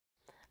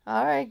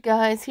Alright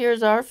guys,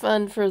 here's our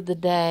fun for the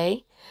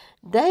day.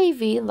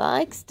 Davy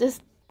likes to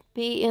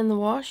be in the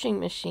washing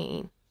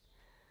machine.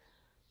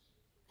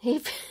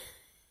 He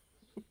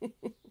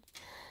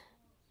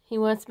he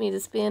wants me to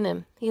spin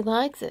him. He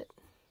likes it.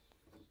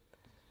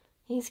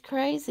 He's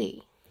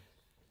crazy.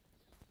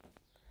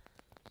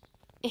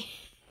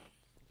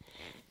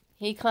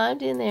 He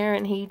climbed in there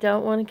and he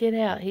don't want to get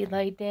out. He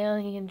laid down.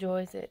 He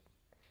enjoys it.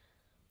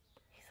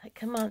 He's like,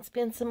 come on,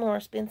 spin some more,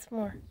 spin some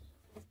more.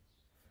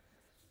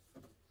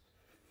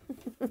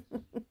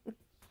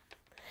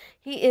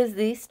 He is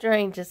the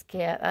strangest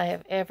cat I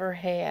have ever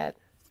had.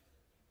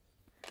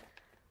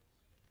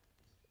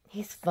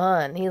 He's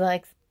fun. He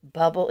likes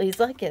bubble. He's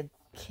like a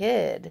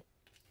kid.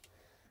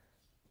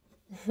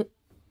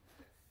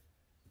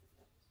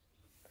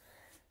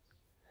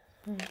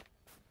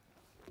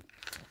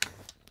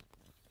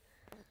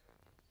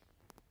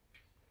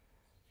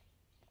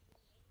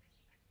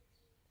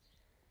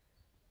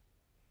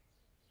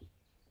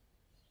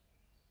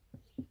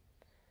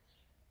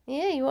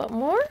 Yeah, you want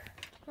more?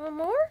 Want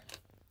more?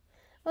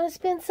 Want to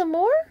spin some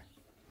more?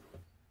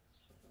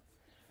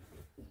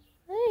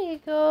 There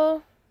you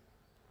go.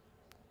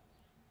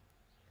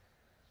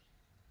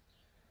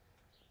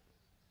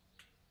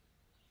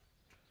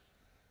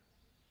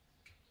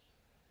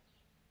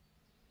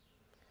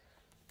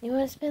 You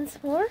want to spin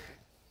some more?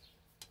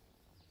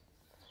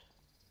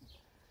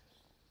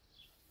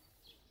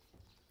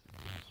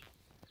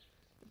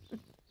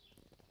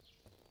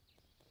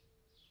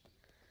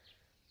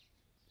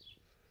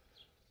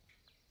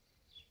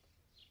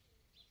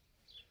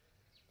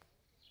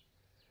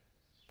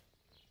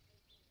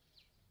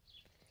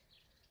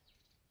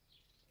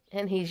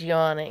 And he's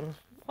yawning.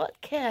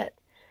 What cat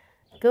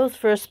goes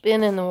for a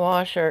spin in the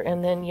washer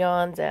and then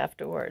yawns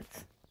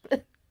afterwards?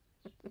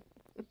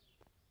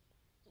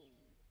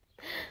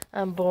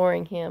 I'm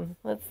boring him.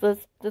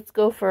 Let's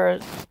go for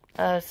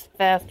a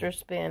faster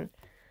spin.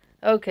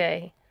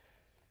 Okay.